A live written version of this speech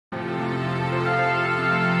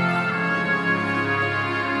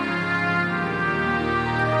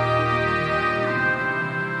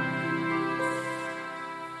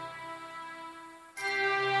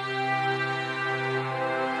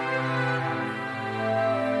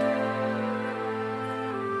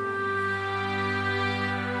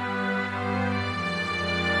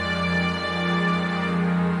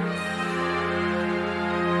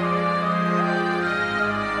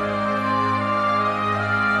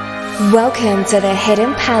Welcome to the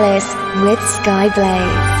Hidden Palace with Skyblaze.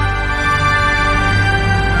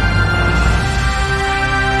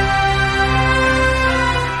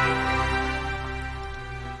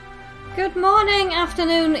 Good morning,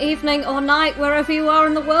 afternoon, evening or night, wherever you are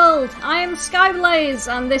in the world. I am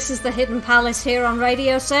Skyblaze and this is the Hidden Palace here on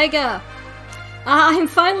RadioSEGA. I'm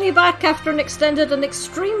finally back after an extended and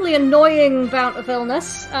extremely annoying bout of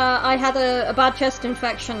illness. I had a bad chest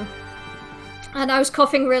infection and I was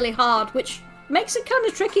coughing really hard, which makes it kind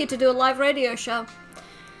of tricky to do a live radio show.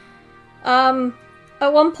 At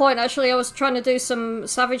one point, actually, I was trying to do some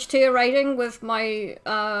Savage tier raiding with my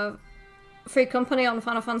free company on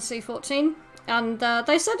Final Fantasy XIV, and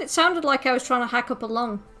they said it sounded like I was trying to hack up a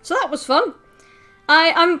lung. So that was fun.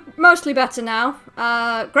 I'm mostly better now.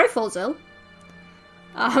 Greyfall's ill.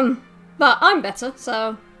 But I'm better,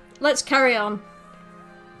 so let's carry on.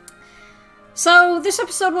 So this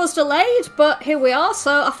episode was delayed, but here we are,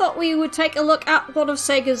 so I thought we would take a look at one of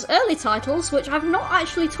Sega's early titles, which I've not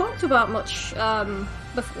actually talked about much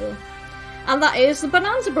before, and that is the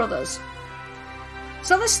Bonanza Bros.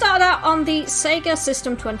 So this started out on the Sega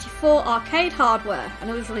System 24 arcade hardware, and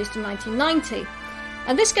it was released in 1990.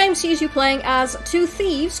 And this game sees you playing as two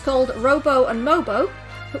thieves called Robo and Mobo,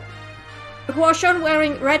 who are shown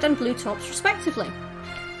wearing red and blue tops respectively.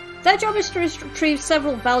 Their job is to retrieve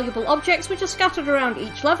several valuable objects which are scattered around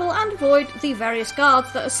each level and avoid the various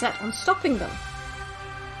guards that are set on stopping them.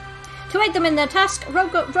 To aid them in their task,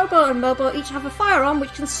 Robo and Mobo each have a firearm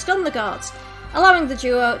which can stun the guards, allowing the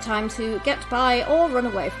duo time to get by or run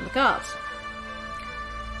away from the guards.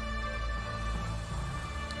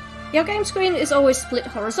 Your game screen is always split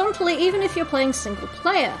horizontally even if you're playing single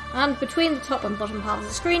player, and between the top and bottom half of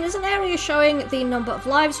the screen is an area showing the number of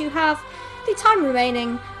lives you have, the time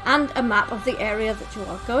remaining, and a map of the area that you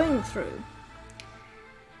are going through.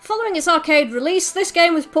 Following its arcade release, this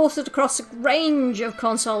game was ported across a range of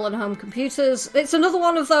console and home computers. It's another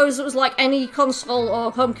one of those that was like any console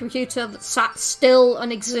or home computer that sat still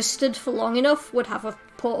and existed for long enough would have a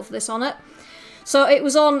port of this on it. So it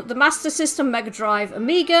was on the Master System, Mega Drive,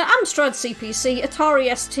 Amiga, Amstrad CPC,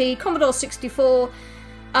 Atari ST, Commodore 64,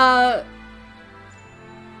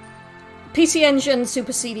 PC Engine,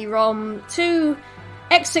 Super CD-ROM 2,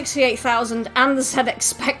 X6E1000, and the ZX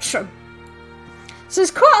Spectrum. So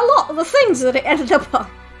there's quite a lot of the things that it ended up on,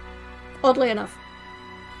 oddly enough.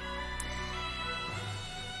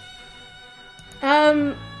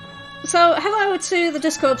 So hello to the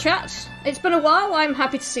Discord chat. It's been a while, I'm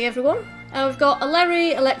happy to see everyone. We've got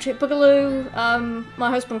Larry, Electric Boogaloo, my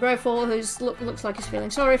husband Greyfall, who looks like he's feeling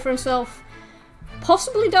sorry for himself.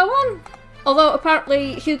 Possibly Doan, although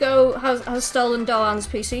apparently Hugo has stolen Doan's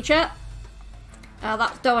PC chat.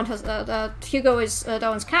 That Doan has Hugo is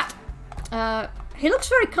Doan's cat. He looks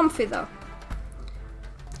very comfy though.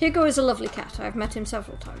 Hugo is a lovely cat. I've met him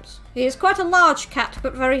several times. He is quite a large cat,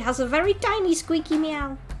 but has a very tiny squeaky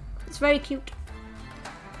meow. It's very cute.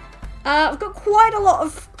 I've got quite a lot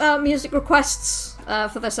of music requests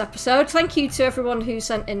for this episode. Thank you to everyone who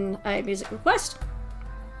sent in a music request.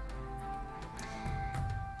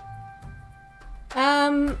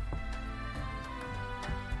 Hello,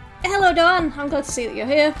 Dan. I'm glad to see that you're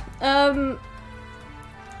here.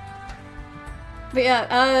 But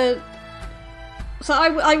yeah, so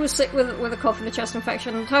I was sick with a cough and a chest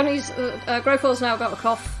infection. Tony's Greyfall's now got a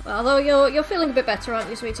cough, although you're feeling a bit better, aren't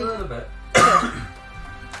you, sweetie? A little bit. Good.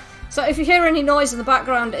 So if you hear any noise in the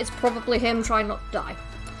background, it's probably him trying not to die.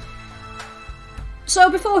 So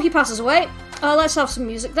before he passes away, let's have some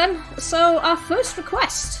music then. So our first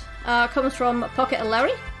request comes from Pocket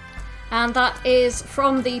Larry, and that is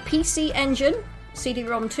from the PC Engine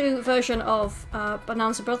CD-ROM 2 version of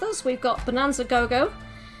Bonanza Bros. We've got Bonanza Go-Go,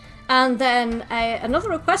 and then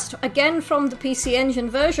another request, again from the PC Engine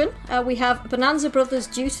version, we have Bonanza Bros.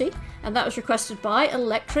 Duty, and that was requested by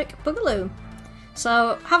Electric Boogaloo.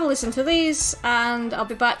 So have a listen to these, and I'll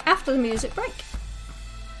be back after the music break.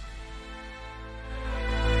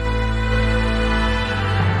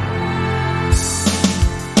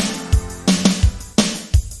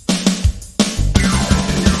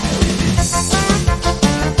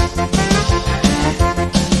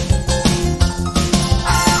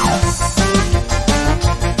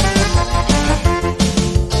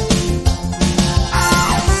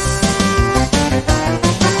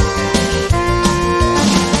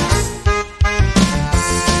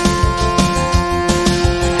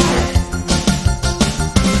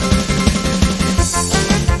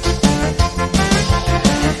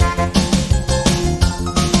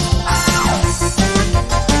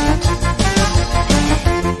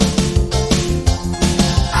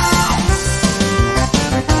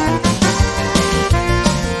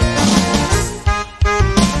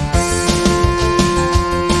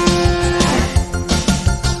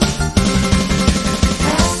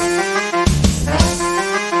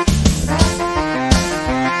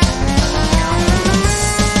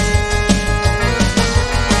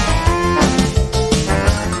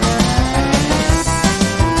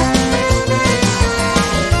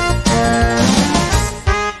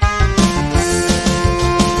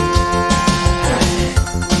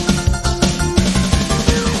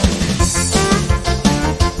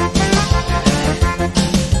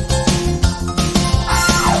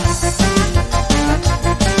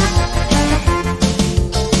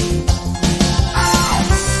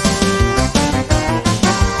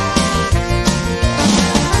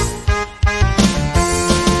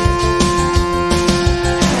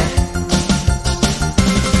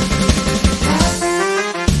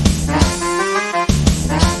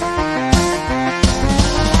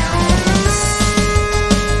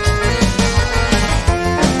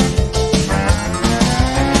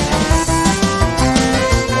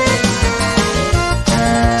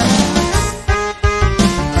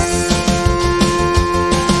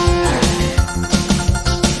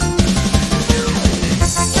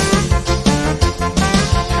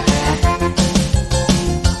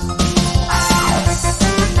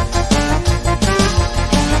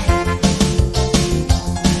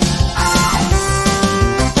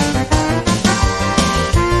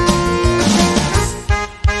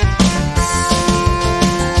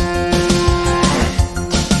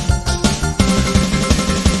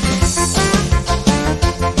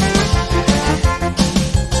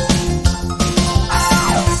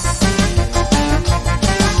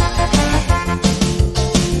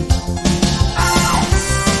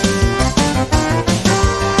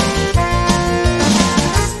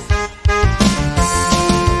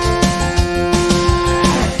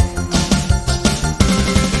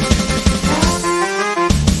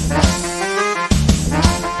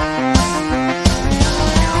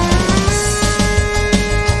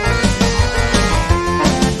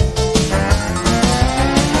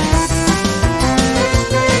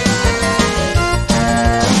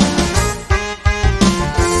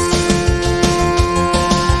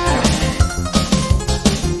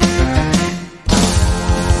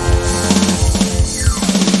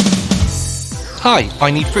 Hi,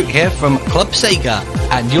 I Need Fruit here from Club SEGA,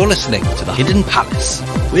 and you're listening to The Hidden Palace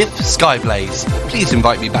with Skyblaze. Please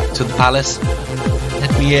invite me back to the palace.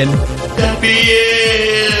 Let me in. Let me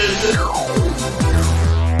in!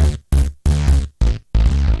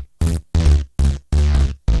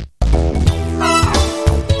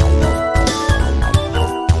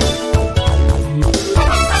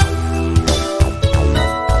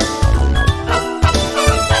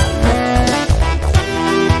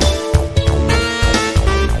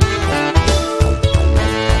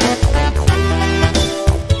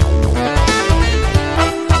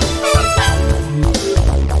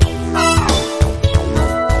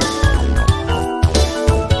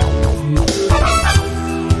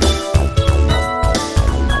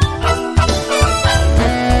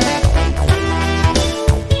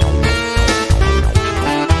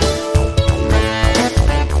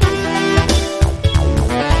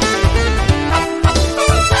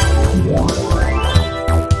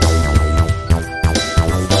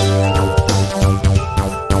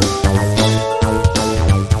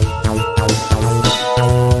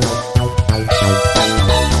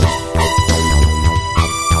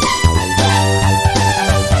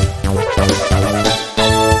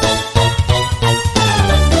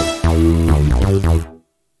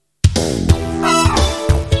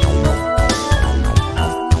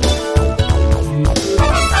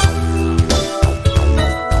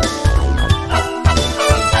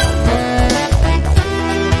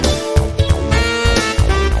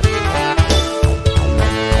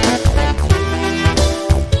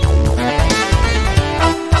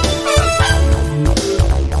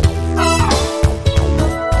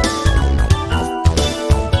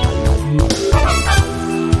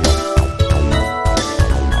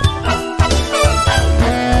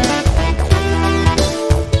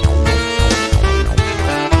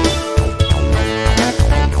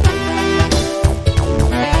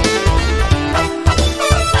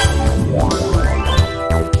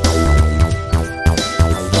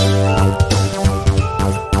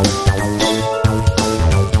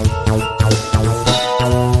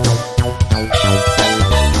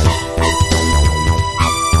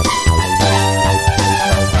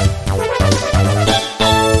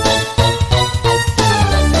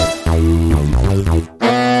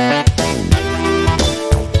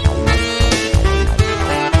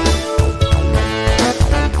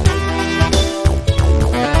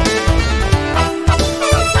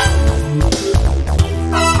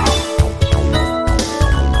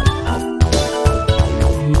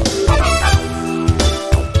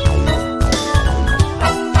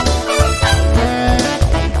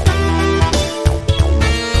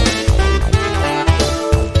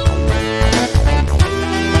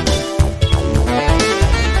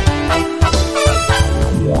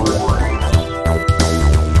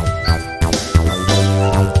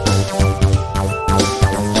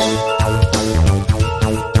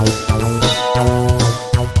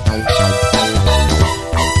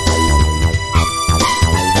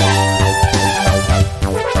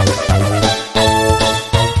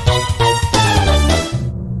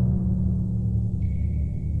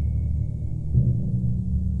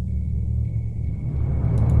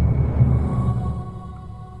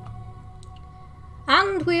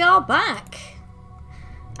 And we are back.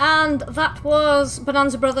 And that was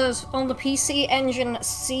Bonanza Brothers on the PC Engine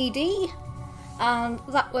CD. And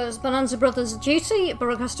that was Bonanza Brothers Duty,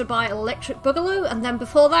 broadcasted by Electric Boogaloo. And then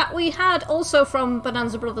before that we had, also from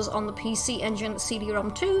Bonanza Brothers on the PC Engine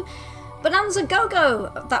CD-ROM 2, Bonanza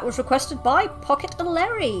Go-Go. That was requested by Pocket and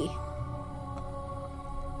Larry.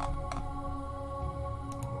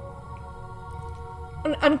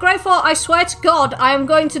 And Greyfall, I swear to God, I am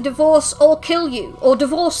going to divorce or kill you. Or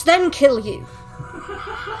divorce then kill you.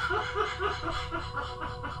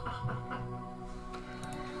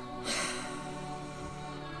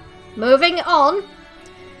 Moving on.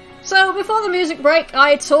 So, before the music break,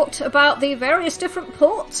 I talked about the various different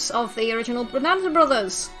ports of the original Bonanza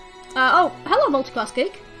Brothers. Oh, hello, Multiclass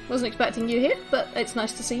Geek. Wasn't expecting you here, but it's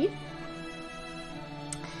nice to see you.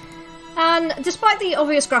 And despite the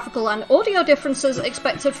obvious graphical and audio differences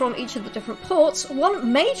expected from each of the different ports,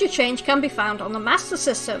 one major change can be found on the Master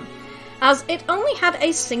System, as it only had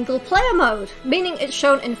a single player mode, meaning it's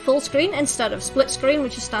shown in full screen instead of split screen,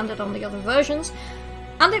 which is standard on the other versions.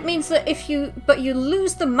 And it means that you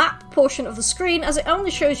lose the map portion of the screen, as it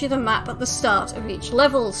only shows you the map at the start of each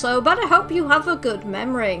level, so better hope you have a good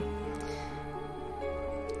memory.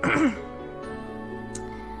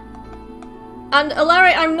 And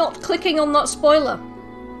Larry, I'm not clicking on that spoiler.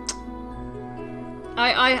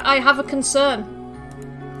 I have a concern.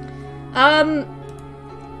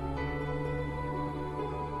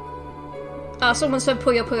 Someone said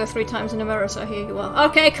Puyo Puyo 3 times in a mirror, so here you are.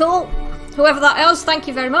 Okay, cool. Whoever that is, thank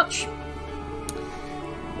you very much.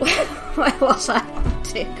 Where was I? Oh,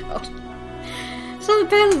 dear God. So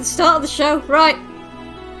barely the start of the show. Right.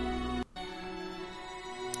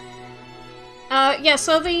 Yeah,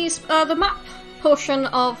 so the map portion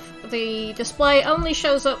of the display only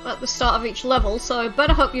shows up at the start of each level, so I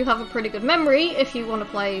better hope you have a pretty good memory if you want to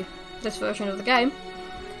play this version of the game.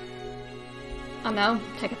 I know,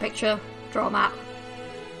 take a picture, draw a map.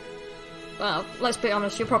 Well, let's be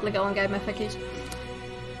honest, you'll probably go on Game FAQs.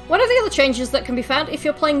 One of the other changes that can be found if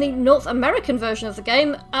you're playing the North American version of the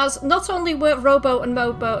game, as not only were Robo and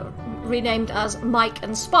Mobo renamed as Mike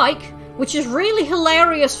and Spike, which is really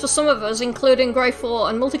hilarious for some of us, including Grey 4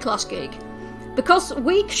 and Multiclass Geek, because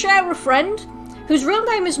we share a friend whose real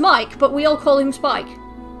name is Mike, but we all call him Spike.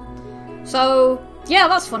 So, yeah,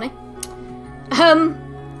 that's funny.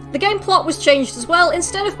 The game plot was changed as well.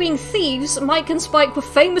 Instead of being thieves, Mike and Spike were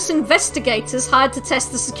famous investigators hired to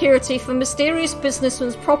test the security for mysterious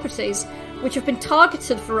businessmen's properties, which have been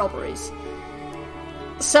targeted for robberies.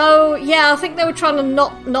 So, yeah, I think they were trying to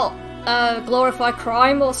not glorify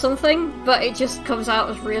crime or something, but it just comes out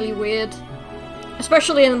as really weird.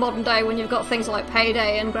 Especially in the modern day when you've got things like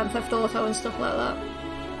Payday and Grand Theft Auto and stuff like that.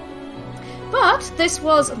 But this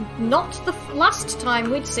was not the last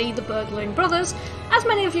time we'd see the Burglaring Brothers. As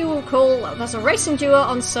many of you will recall, there's a racing duo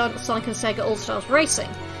on Sonic and Sega All-Stars Racing.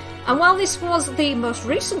 And while this was the most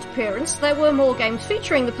recent appearance, there were more games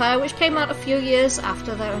featuring the pair which came out a few years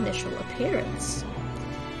after their initial appearance.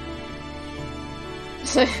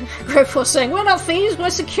 So, Grove was saying, we're not thieves, we're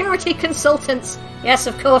security consultants. Yes,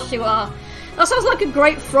 of course you are. That sounds like a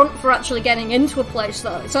great front for actually getting into a place,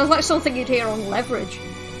 though. It sounds like something you'd hear on Leverage.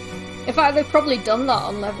 In fact, they've probably done that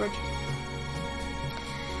on Leverage.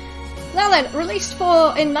 Now then, released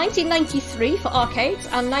in 1993 for arcades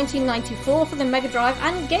and 1994 for the Mega Drive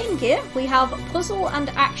and Game Gear, we have Puzzle and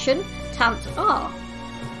Action Tant R.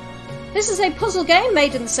 This is a puzzle game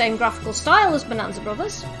made in the same graphical style as Bonanza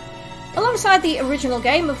Bros. Alongside the original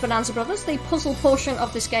game of Bonanza Bros., the puzzle portion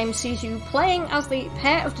of this game sees you playing as the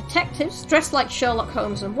pair of detectives dressed like Sherlock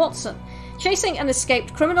Holmes and Watson, chasing an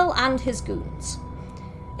escaped criminal and his goons.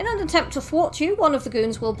 In an attempt to thwart you, one of the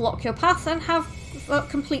goons will block your path and have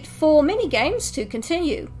complete 4 mini-games to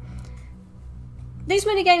continue. These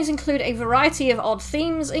mini-games include a variety of odd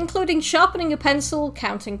themes, including sharpening a pencil,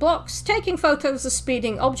 counting blocks, taking photos of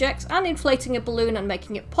speeding objects, and inflating a balloon and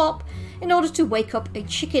making it pop in order to wake up a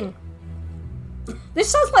chicken. This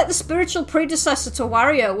sounds like the spiritual predecessor to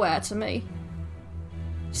WarioWare to me.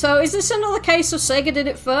 So, is this another case of Sega did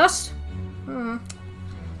it first?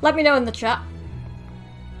 Let me know in the chat.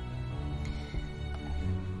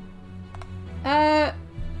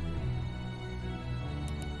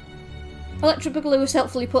 Electric Boogaloo has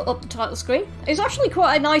helpfully put up the title screen. It's actually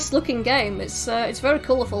quite a nice looking game. It's very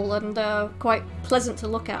colourful and quite pleasant to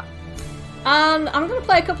look at. And I'm going to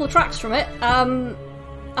play a couple of tracks from it.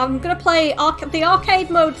 I'm going to play the arcade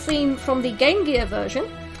mode theme from the Game Gear version,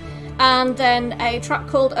 and then a track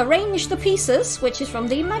called Arrange the Pieces, which is from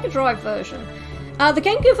the Mega Drive version. The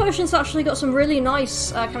Game Gear version's actually got some really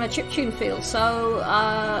nice kind of chiptune feel, so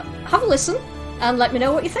have a listen and let me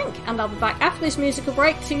know what you think. And I'll be back after this musical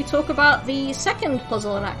break to talk about the second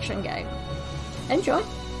puzzle and action game. Enjoy!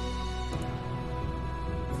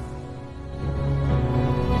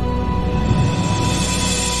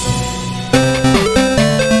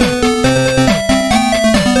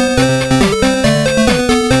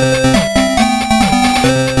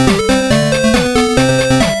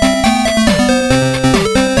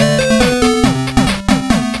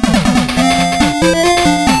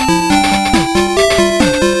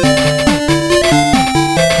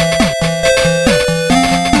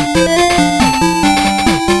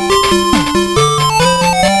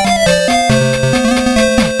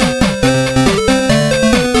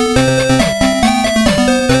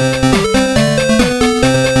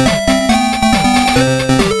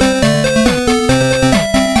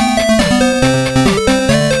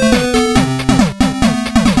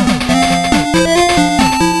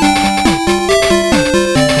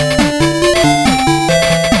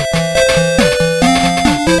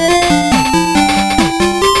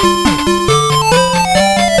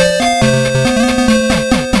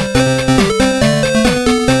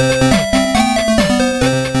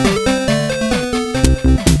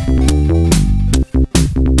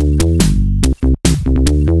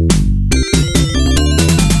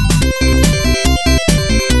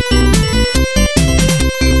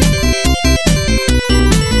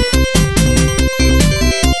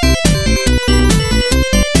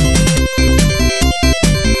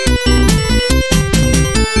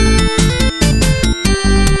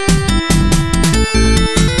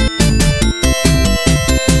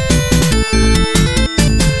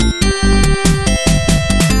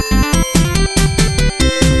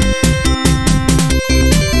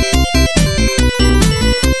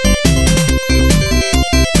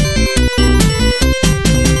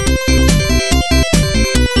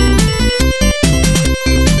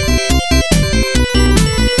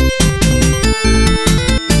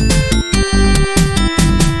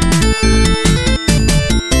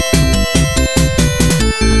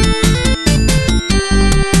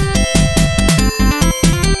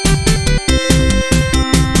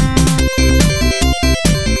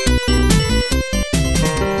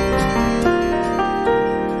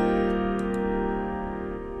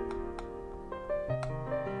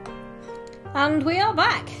 And we are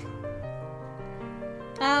back.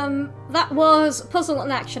 That was Puzzle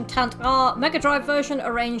and Action Tant R Mega Drive version,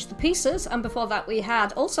 Arrange the Pieces, and before that we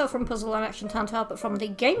had, also from Puzzle and Action Tant R, but from the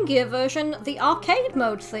Game Gear version, the arcade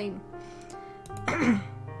mode theme.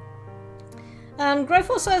 And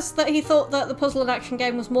Greyfall says that he thought that the Puzzle and Action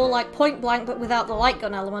game was more like Point Blank, but without the light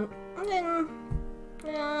gun element.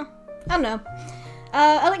 Yeah, I don't know.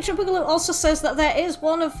 Electric Boogaloo also says that there is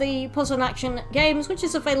one of the Puzzle and Action games which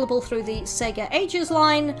is available through the Sega Ages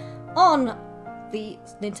line on the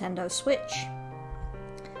Nintendo Switch.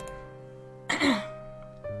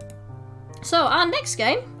 So our next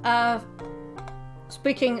game,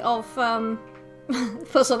 speaking of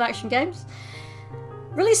puzzle and action games,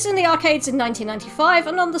 released in the arcades in 1995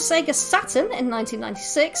 and on the Sega Saturn in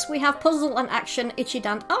 1996, we have Puzzle and Action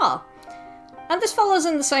Ichidant R. And this follows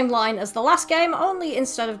in the same line as the last game, only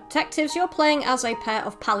instead of detectives, you're playing as a pair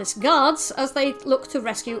of palace guards as they look to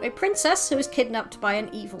rescue a princess who is kidnapped by an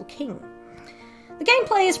evil king. The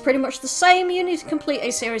gameplay is pretty much the same. You need to complete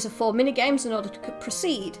a series of 4 minigames in order to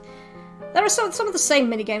proceed. There are some of the same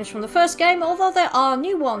minigames from the first game, although there are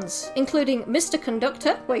new ones, including Mr.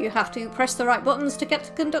 Conductor, where you have to press the right buttons to get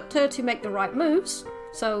the conductor to make the right moves,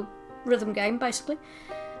 so rhythm game basically.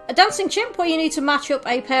 A Dancing Chimp, where you need to match up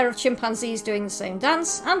a pair of chimpanzees doing the same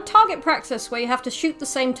dance, and Target Practice, where you have to shoot the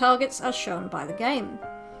same targets as shown by the game.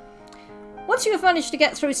 Once you have managed to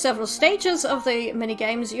get through several stages of the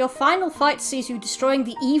minigames, your final fight sees you destroying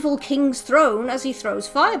the evil king's throne as he throws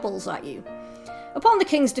fireballs at you. Upon the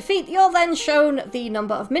king's defeat, you're then shown the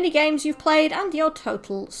number of minigames you've played and your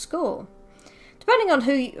total score. Depending on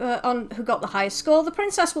who got the highest score, the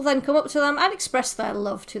princess will then come up to them and express their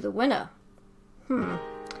love to the winner.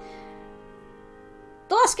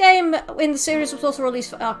 The last game in the series was also released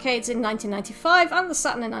for arcades in 1995 and the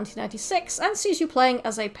Saturn in 1996, and sees you playing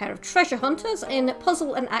as a pair of treasure hunters in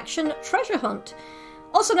Puzzle and Action Treasure Hunt,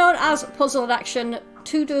 also known as Puzzle and Action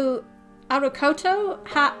Tudo Arukoto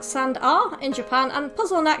Ha Sand R in Japan, and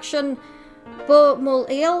Puzzle and Action Bomul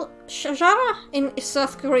Shajara in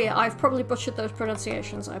South Korea. I've probably butchered those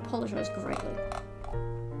pronunciations, I apologise greatly.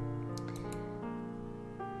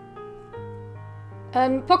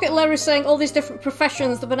 And Pocket Larry saying all these different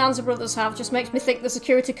professions the Bonanza Brothers have just makes me think the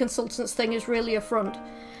security consultants thing is really a front.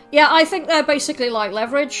 Yeah, I think they're basically like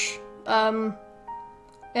Leverage. You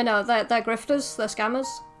know, they're grifters, they're scammers.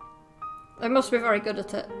 They must be very good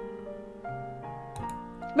at it.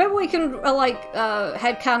 Maybe we can,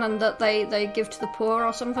 headcanon that they give to the poor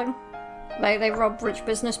or something. They rob rich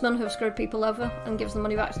businessmen who've screwed people over and gives the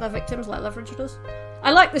money back to their victims like Leverage does.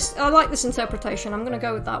 I like this interpretation, I'm gonna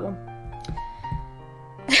go with that one.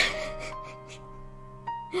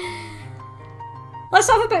 Let's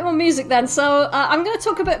have a bit more music then. So I'm going to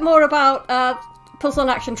talk a bit more about Puzzle and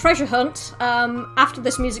Action Treasure Hunt after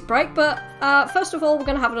this music break, but first of all we're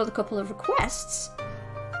going to have another couple of requests.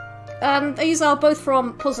 These are both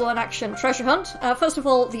from Puzzle and Action Treasure Hunt. First of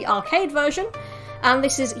all, the arcade version, and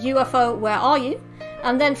this is UFO Where Are You?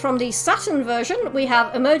 And then from the Saturn version we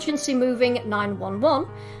have Emergency Moving 911.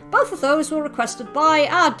 Both of those were requested by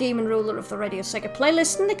our demon ruler of the RadioSEGA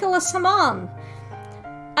playlist, Nicholas Haman.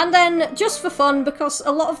 And then, just for fun, because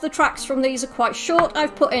a lot of the tracks from these are quite short,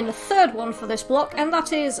 I've put in a third one for this block, and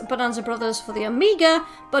that is Bonanza Brothers for the Amiga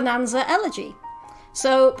Bonanza Elegy.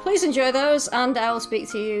 So please enjoy those, and I will speak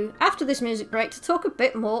to you after this music break to talk a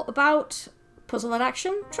bit more about Puzzle and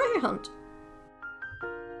Action Treasure Hunt.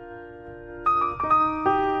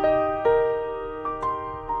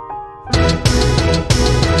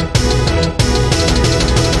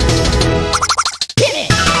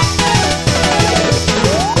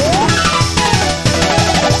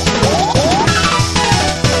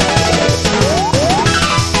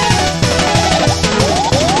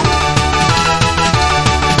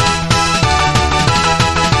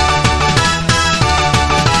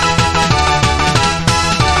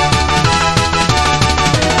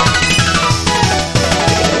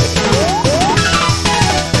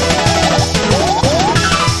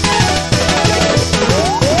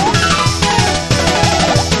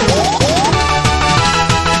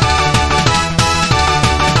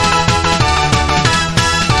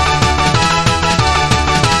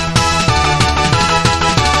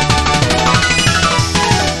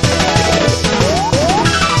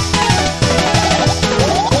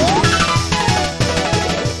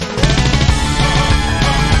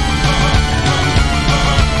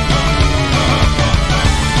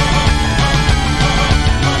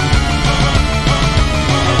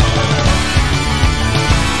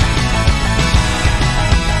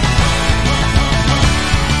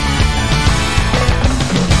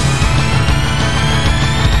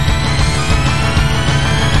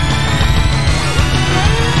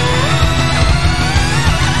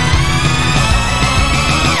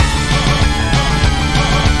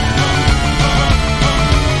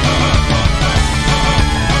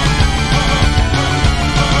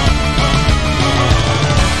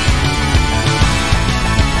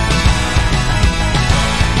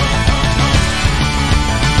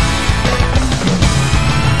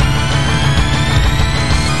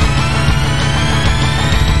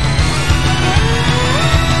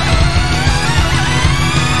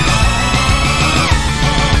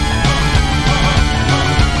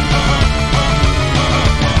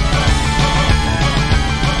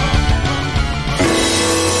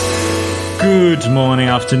 morning,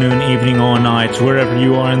 afternoon, evening, or night, wherever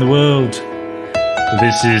you are in the world.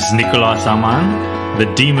 This is Nicolas Aman,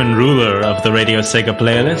 the demon ruler of the RadioSEGA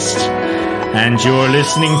playlist, and you're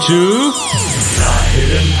listening to The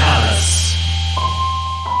Hidden Palace.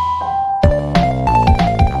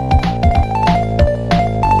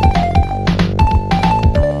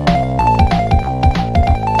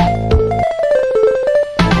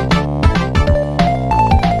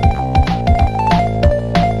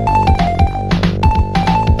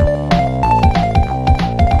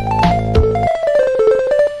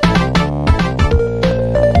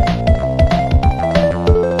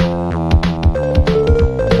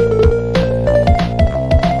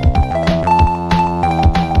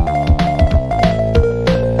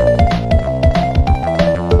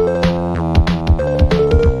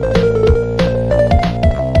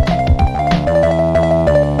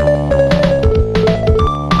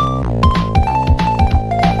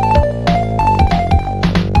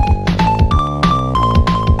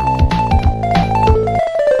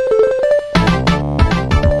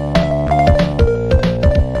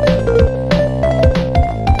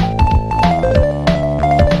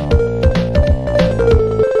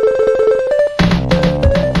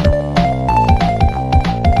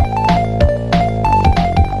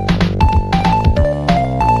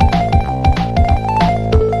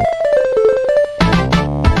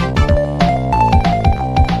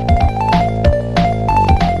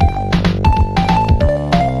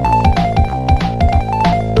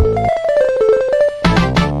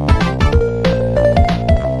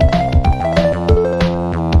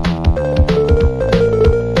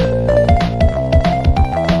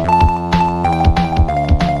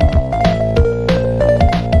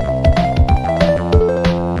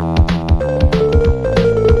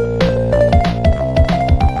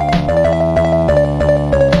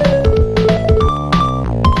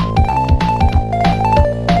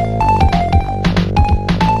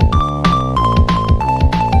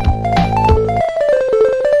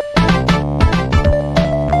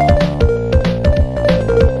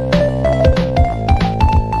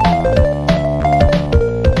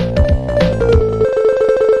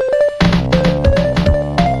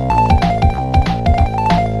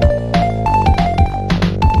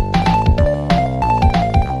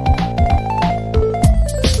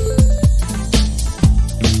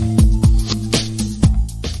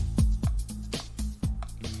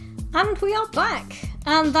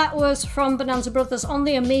 From Bonanza Brothers on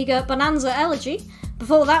the Amiga, Bonanza Elegy.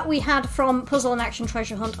 Before that we had from Puzzle and Action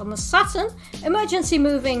Treasure Hunt on the Saturn, Emergency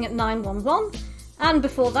Moving 911, and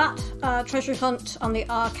before that, Treasure Hunt on the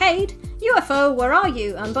arcade, UFO Where Are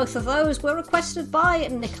You? And both of those were requested by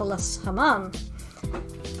Nicholas Haman.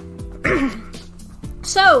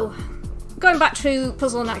 So, going back to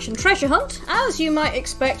Puzzle and Action Treasure Hunt, as you might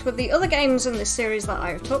expect with the other games in this series that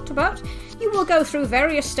I have talked about, you will go through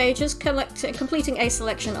various stages, completing a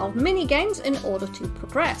selection of mini-games in order to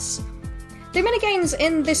progress. The mini-games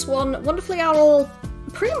in this one, wonderfully, are all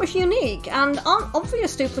pretty much unique and aren't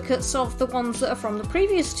obvious duplicates of the ones that are from the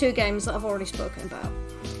previous two games that I've already spoken about.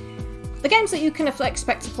 The games that you can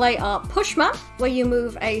expect to play are Pushman, where you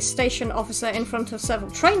move a station officer in front of several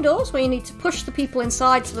train doors, where you need to push the people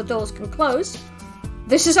inside so the doors can close.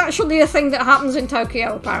 This is actually a thing that happens in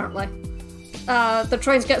Tokyo, apparently. The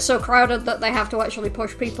trains get so crowded that they have to actually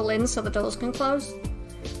push people in so the doors can close.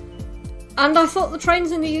 And I thought the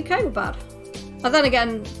trains in the UK were bad. And then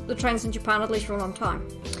again, the trains in Japan at least run on time.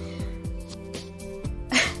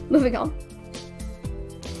 Moving on.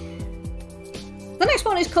 The next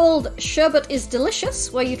one is called Sherbet is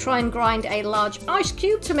Delicious, where you try and grind a large ice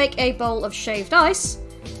cube to make a bowl of shaved ice.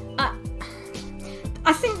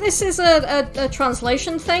 I think this is a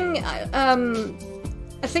translation thing.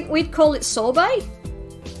 I think we'd call it sorbet,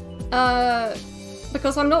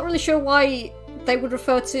 because I'm not really sure why they would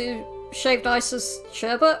refer to shaved ice as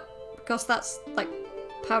sherbet, because that's like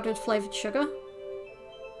powdered flavoured sugar.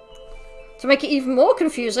 To make it even more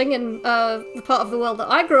confusing, in the part of the world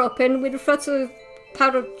that I grew up in, we'd refer to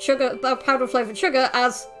powdered flavoured sugar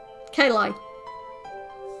as Kali.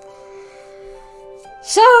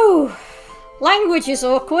 So, language is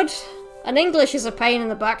awkward, and English is a pain in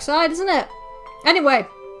the backside, isn't it? Anyway.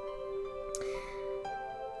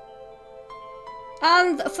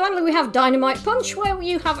 And finally we have Dynamite Punch, where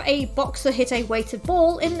you have a boxer hit a weighted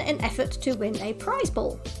ball in an effort to win a prize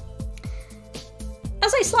ball.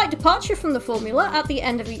 As a slight departure from the formula, at the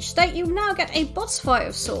end of each state you now get a boss fight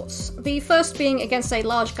of sorts, the first being against a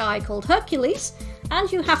large guy called Hercules,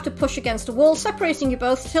 and you have to push against a wall, separating you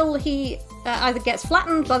both till he either gets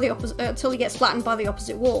flattened by the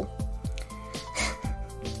opposite wall.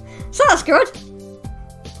 So that's good.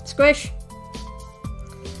 Squish.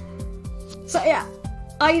 So yeah,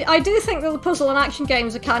 I do think that the puzzle and action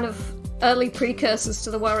games are kind of early precursors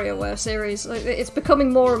to the WarioWare series. It's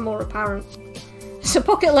becoming more and more apparent. So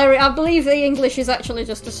Pocket Larry, I believe the English is actually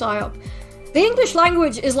just a psyop. The English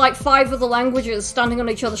language is like 5 other languages standing on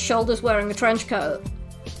each other's shoulders wearing a trench coat.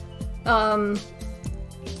 And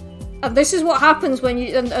this is what happens when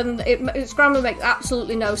you... And its grammar makes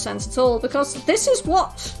absolutely no sense at all, because this is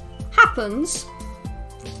what happens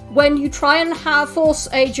when you try and force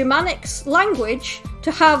a Germanic language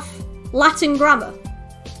to have Latin grammar.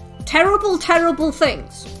 Terrible, terrible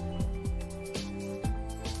things.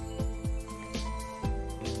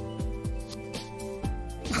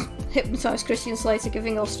 Hypnotised Christian Slater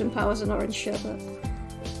giving Austin Powers an orange sherbet.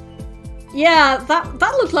 Yeah, that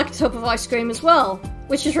looked like a tub of ice cream as well,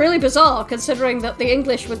 which is really bizarre considering that the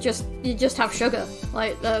English would just have sugar,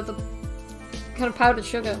 like the kind of powdered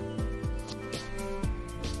sugar.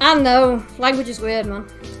 And no, language is weird, man.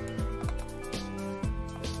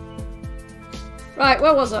 Right,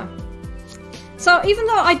 where was I? So even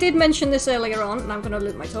though I did mention this earlier on, and I'm going to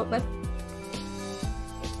loop my talk bed,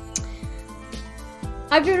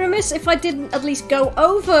 I'd be remiss if I didn't at least go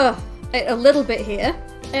over it a little bit here.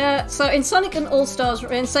 So in Sonic and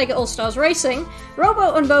Sega All-Stars Racing,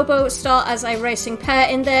 Robo and Bobo start as a racing pair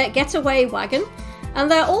in their getaway wagon, and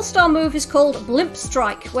their all-star move is called Blimp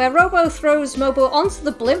Strike, where Robo throws Mobo onto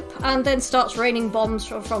the blimp and then starts raining bombs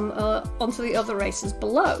from onto the other racers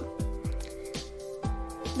below.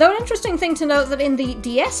 Though an interesting thing to note that in the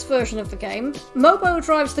DS version of the game, Mobo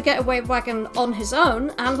drives the getaway wagon on his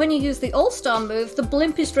own, and when you use the All-Star move, the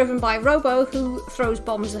blimp is driven by Robo, who throws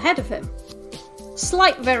bombs ahead of him.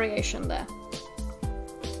 Slight variation there.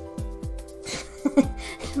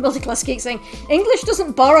 Multiclass Geek saying, English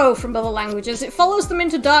doesn't borrow from other languages, it follows them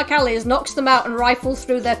into dark alleys, knocks them out and rifles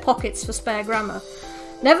through their pockets for spare grammar.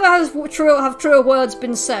 Never have truer words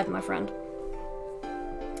been said, my friend.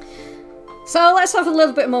 So let's have a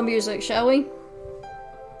little bit more music, shall we?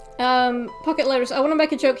 Pocket Lyrics. I want to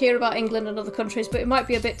make a joke here about England and other countries, but it might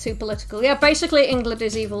be a bit too political. Yeah, basically England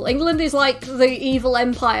is evil. England is like the evil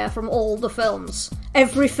empire from all the films.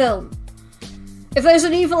 Every film. If there's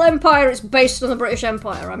an evil empire, it's based on the British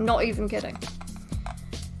Empire. I'm not even kidding.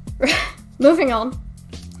 Moving on.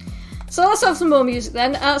 So let's have some more music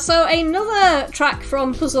then. So another track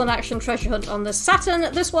from Puzzle and Action Treasure Hunt on the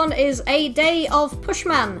Saturn. This one is A Day of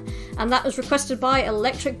Pushman, and that was requested by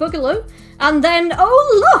Electric Boogaloo. And then,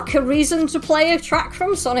 oh look, a reason to play a track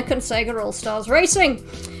from Sonic and Sega All-Stars Racing.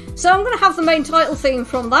 So I'm going to have the main title theme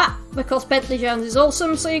from that, because Bentley Jones is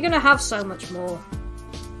awesome, so you're going to have so much more.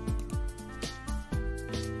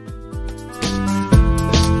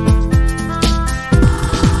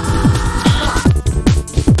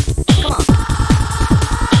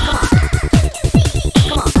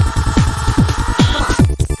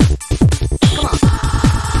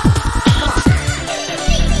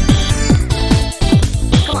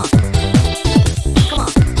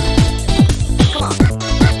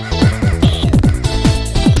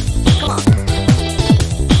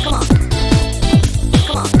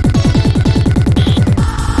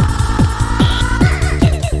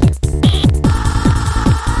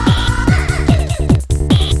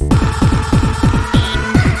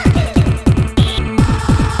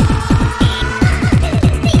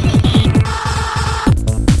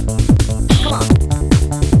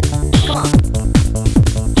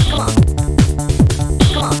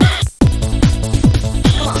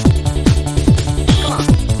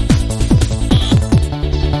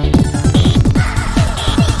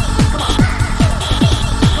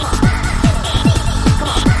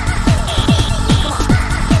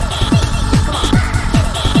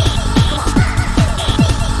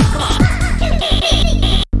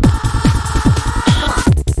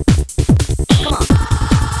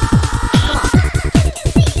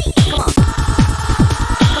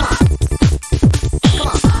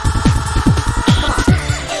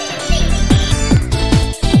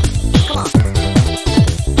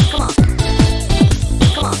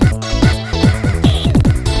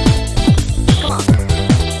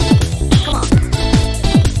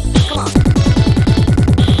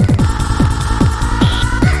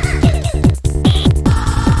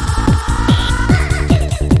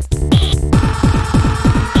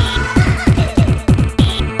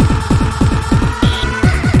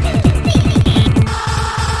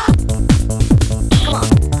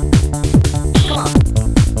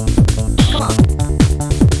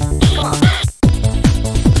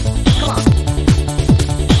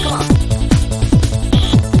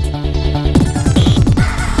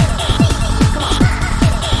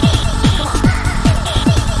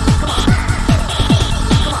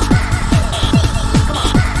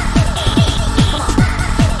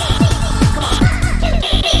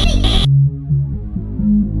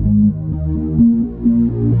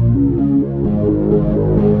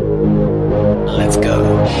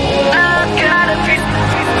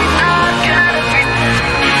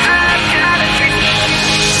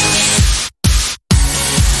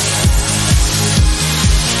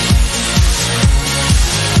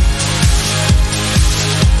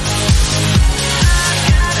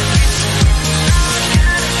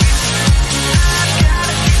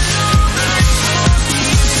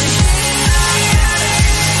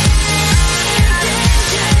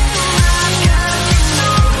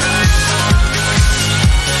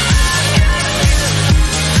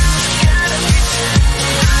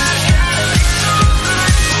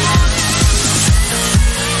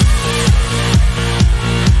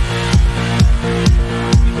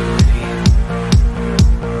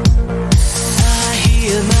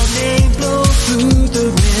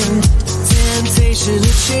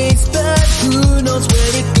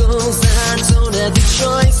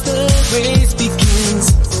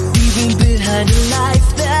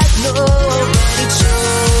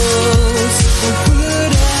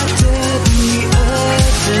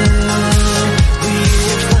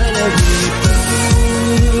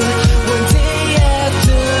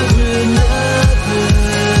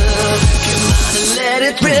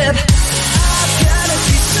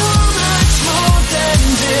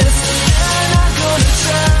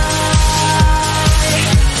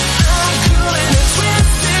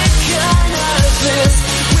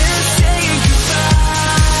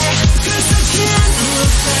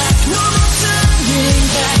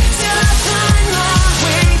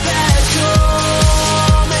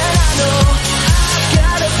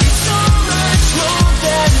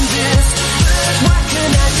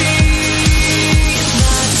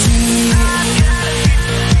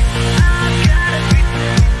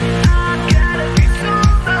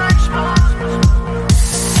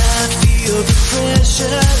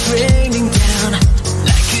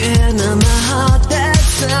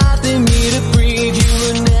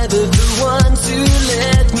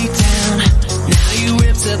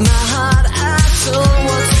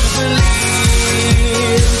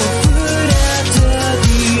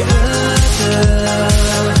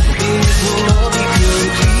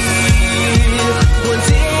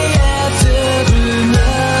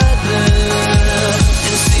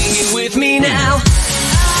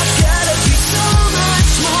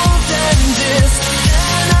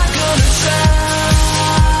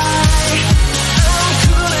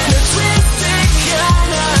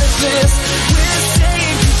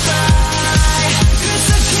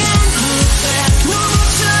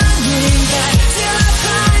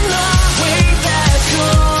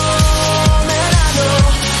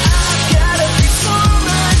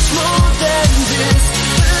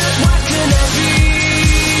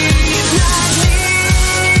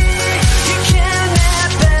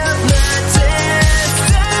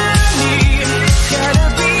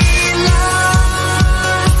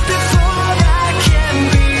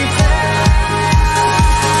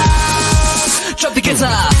 up the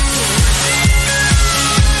guitar.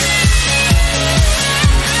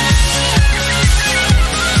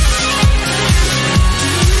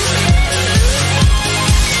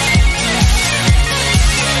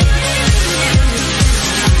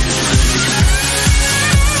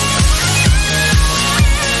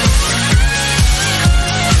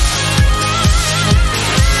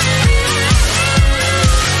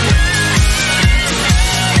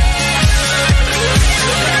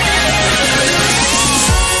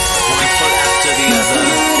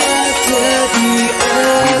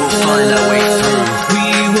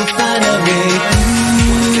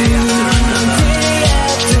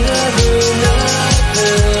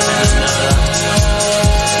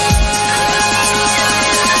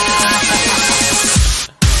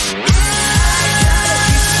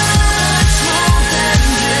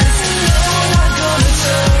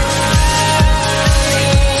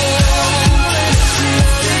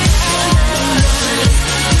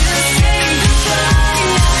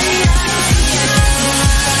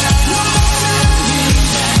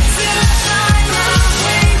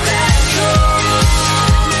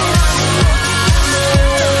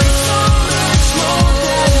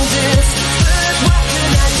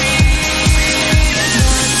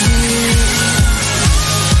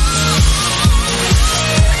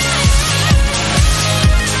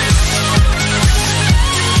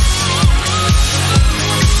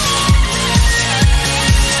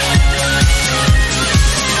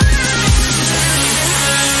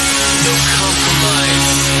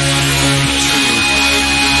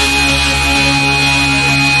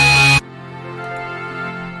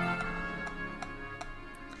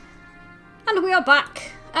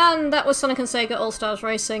 That was Sonic and Sega All-Stars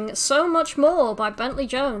Racing So Much More by Bentley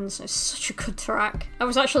Jones. It's such a good track. I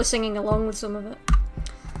was actually singing along with some of it.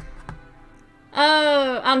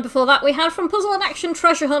 And before that we had from Puzzle and Action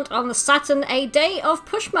Treasure Hunt on the Saturn A Day of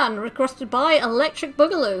Pushman, requested by Electric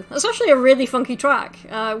Boogaloo. That's actually a really funky track.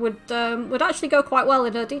 Would actually go quite well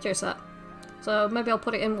in a DJ set. So maybe I'll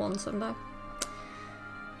put it in one someday.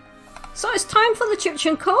 So it's time for the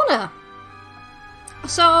Chiptune Corner.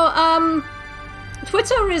 So,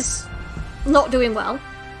 Twitter is not doing well,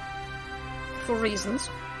 for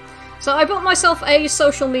reasons. So I built myself a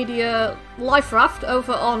social media life raft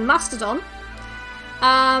over on Mastodon,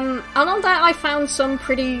 and on there I found some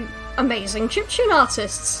pretty amazing chiptune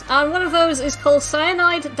artists, and one of those is called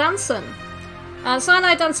Cyanide Danson. And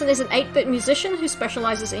Cyanide Danson is an 8-bit musician who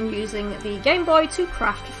specialises in using the Game Boy to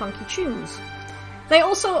craft funky tunes. They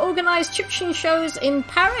also organise chiptune shows in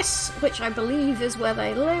Paris, which I believe is where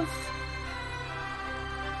they live.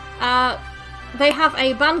 They have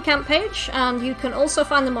a Bandcamp page, and you can also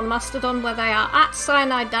find them on Mastodon, where they are at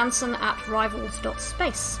Cyanide Danson at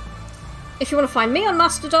rivals.space. If you want to find me on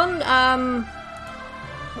Mastodon,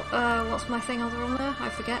 what's my thing over on there? I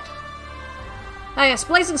forget. Oh yes,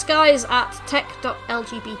 Blazing Skies at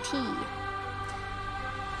tech.lgbt.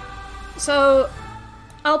 So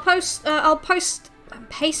I'll paste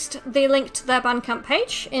the link to their Bandcamp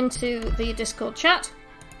page into the Discord chat.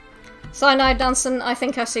 Cyanide Danson, I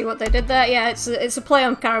think I see what they did there. Yeah, it's a play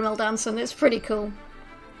on Caramel Danson. It's pretty cool.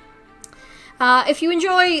 If you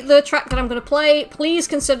enjoy the track that I'm going to play, please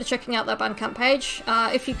consider checking out their Bandcamp page.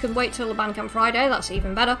 If you can wait till the Bandcamp Friday, that's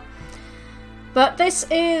even better. But this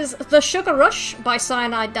is The Sugar Rush by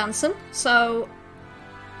Cyanide Danson, so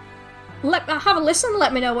have a listen,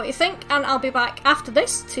 let me know what you think, and I'll be back after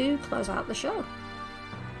this to close out the show.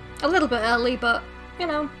 A little bit early, but, you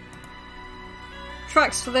know,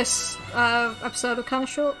 tracks for this episode are kind of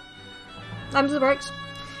short. Time to the breaks.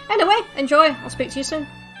 Anyway, enjoy. I'll speak to you soon.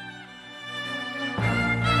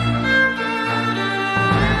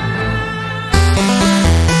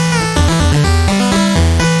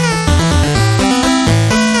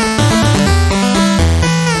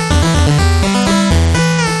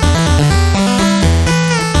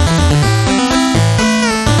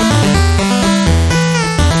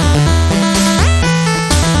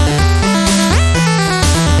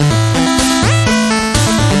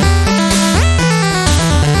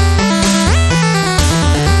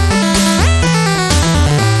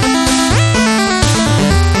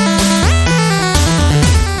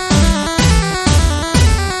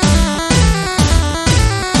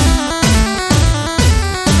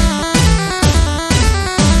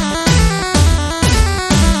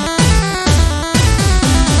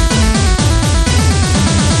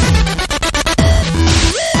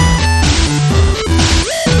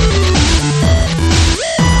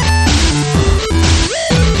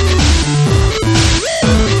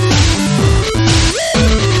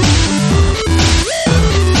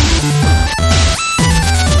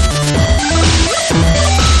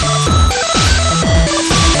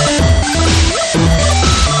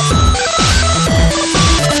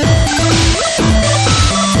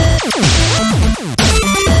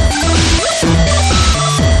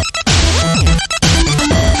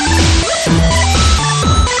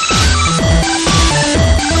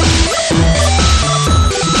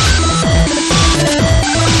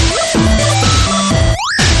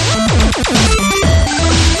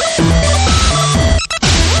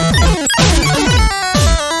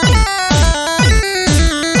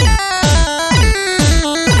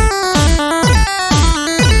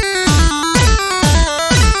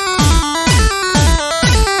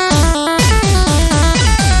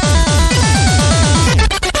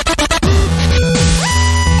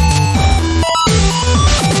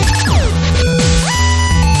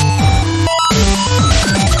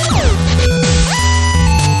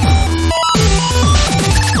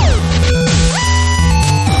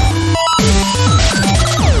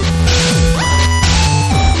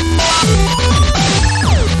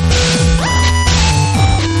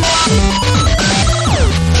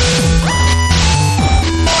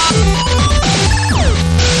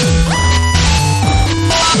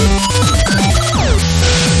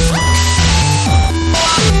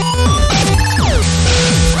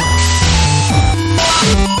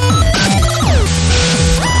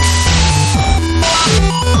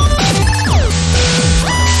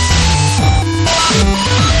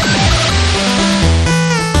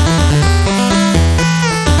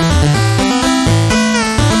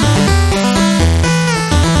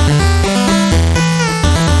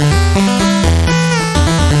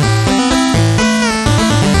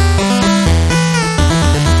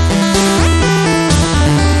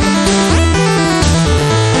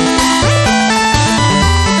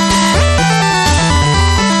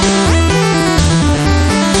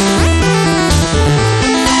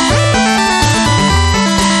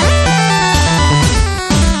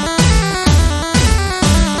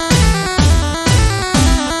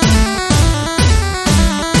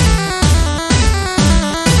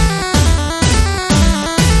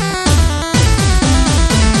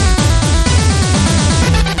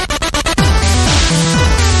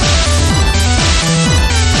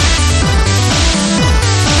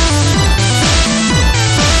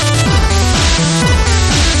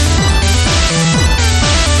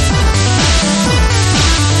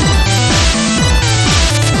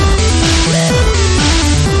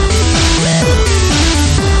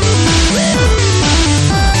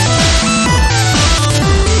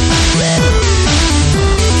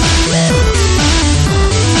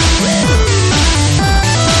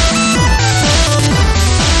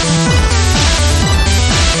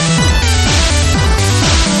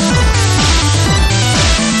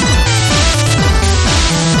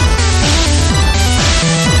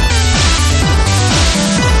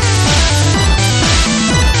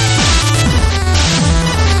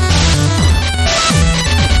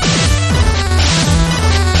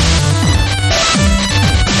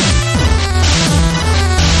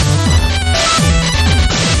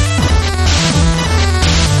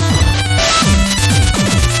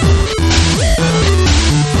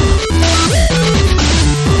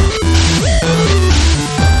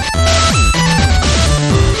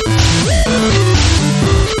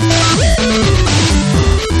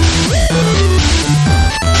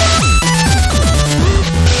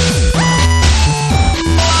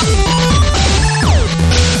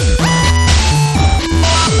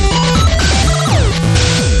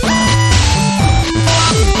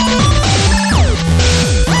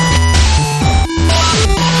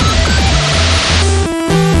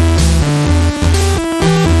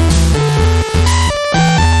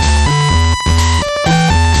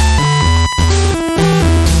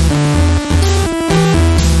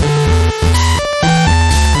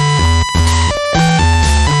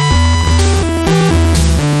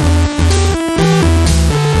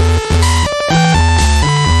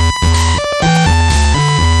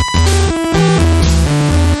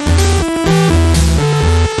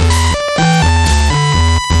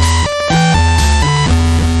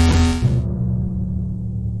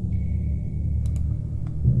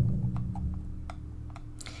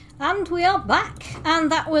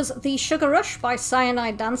 and that was The Sugar Rush by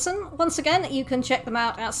Cyanide Dancin'. Once again, you can check them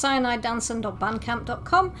out at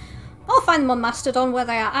cyanidedancin.bandcamp.com or find them on Mastodon, where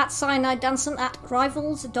they are at cyanidedancin at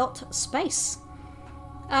rivals.space.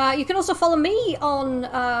 You can also follow me on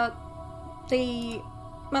the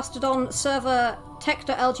Mastodon server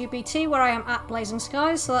tech.lgbt, where I am at Blazing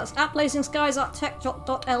Skies, so that's at Blazing Skies at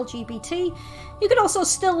tech.lgbt. You can also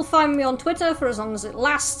still find me on Twitter for as long as it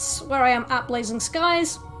lasts, where I am at Blazing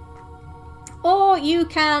Skies. Or you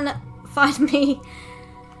can find me,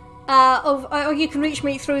 or you can reach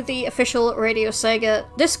me through the official Radio Sega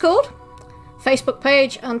Discord, Facebook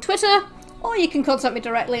page, and Twitter, or you can contact me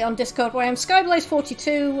directly on Discord, where I am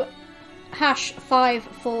Skyblaze42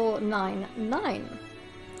 #5499.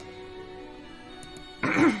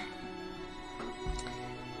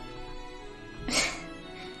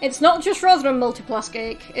 It's not just Rotherham Multiplus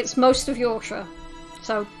Geek, it's most of Yorkshire.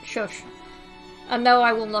 So, shush. And no,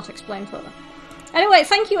 I will not explain further. Anyway,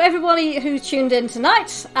 thank you everybody who tuned in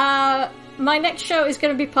tonight. My next show is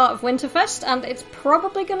going to be part of Winterfest, and it's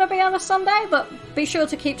probably going to be on a Sunday, but be sure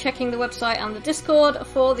to keep checking the website and the Discord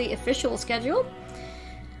for the official schedule.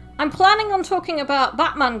 I'm planning on talking about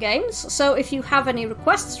Batman games, so if you have any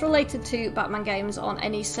requests related to Batman games on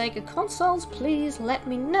any Sega consoles, please let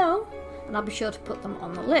me know, and I'll be sure to put them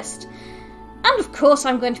on the list. And of course,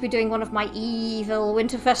 I'm going to be doing one of my evil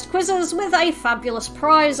Winterfest quizzes with a fabulous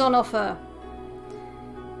prize on offer.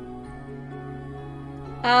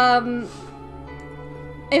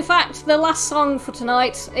 In fact, the last song for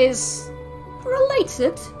tonight is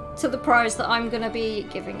related to the prize that I'm going to be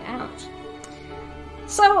giving out.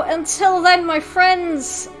 So, until then, my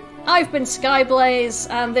friends, I've been Skyblaze,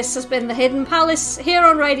 and this has been The Hidden Palace here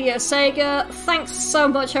on Radio Sega. Thanks so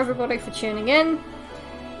much, everybody, for tuning in.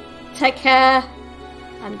 Take care,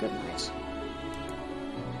 and good night.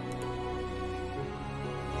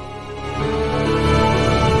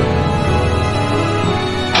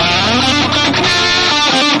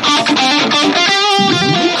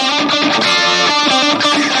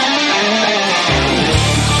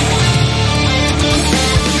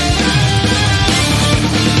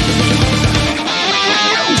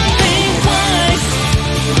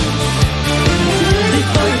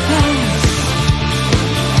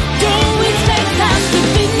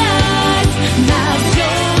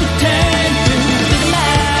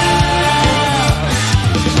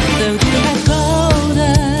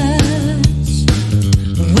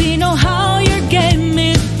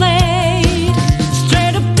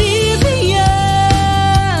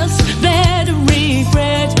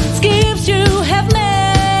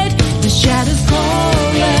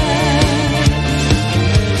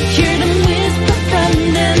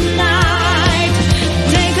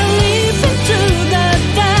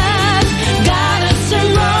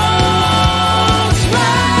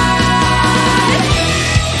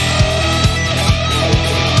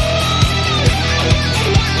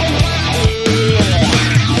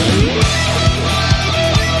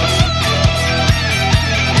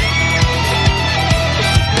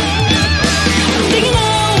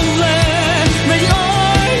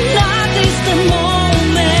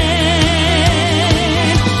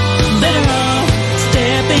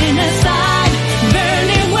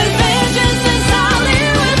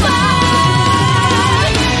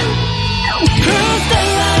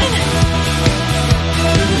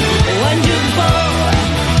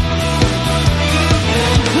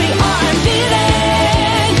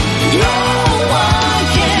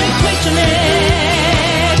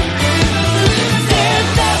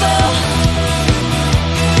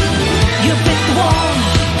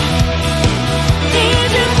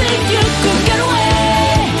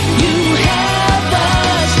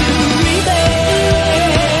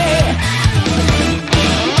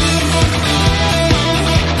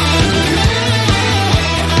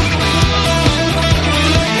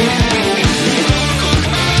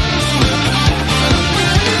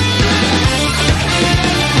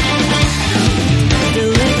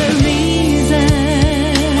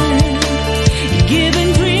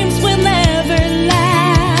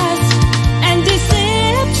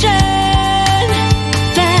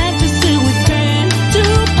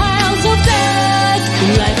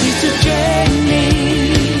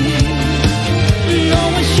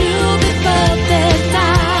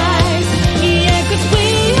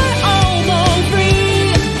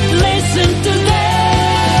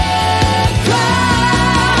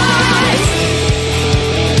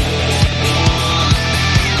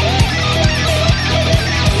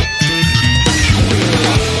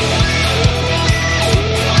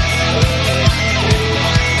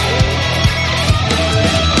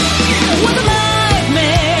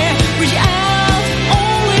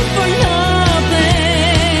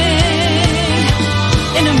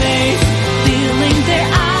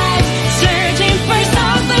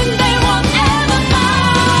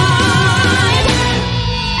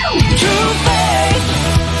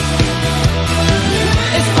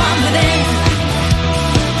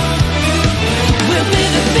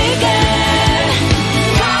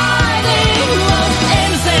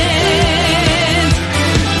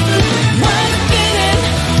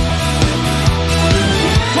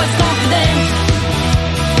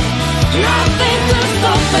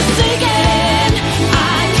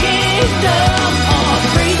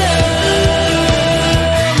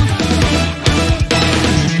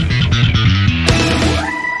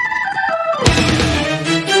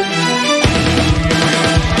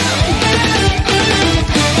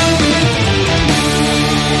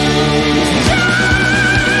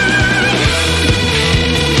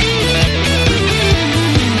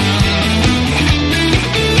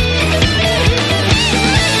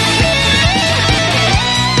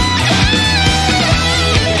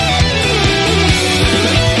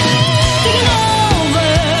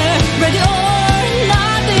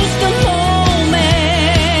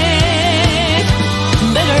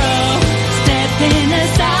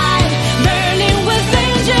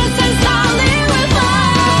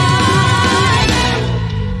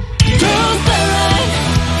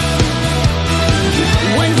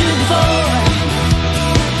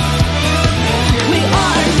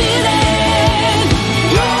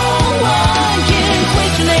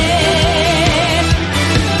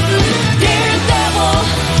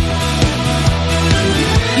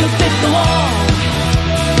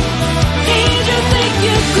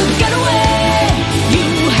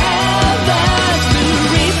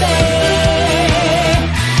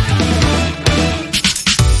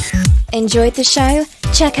 Enjoyed the show?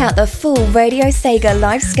 Check out the full Radio Sega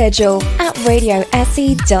live schedule at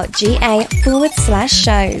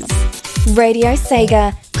radiose.ga/shows. Radio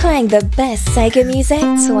Sega, playing the best Sega music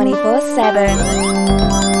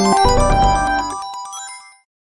 24/7.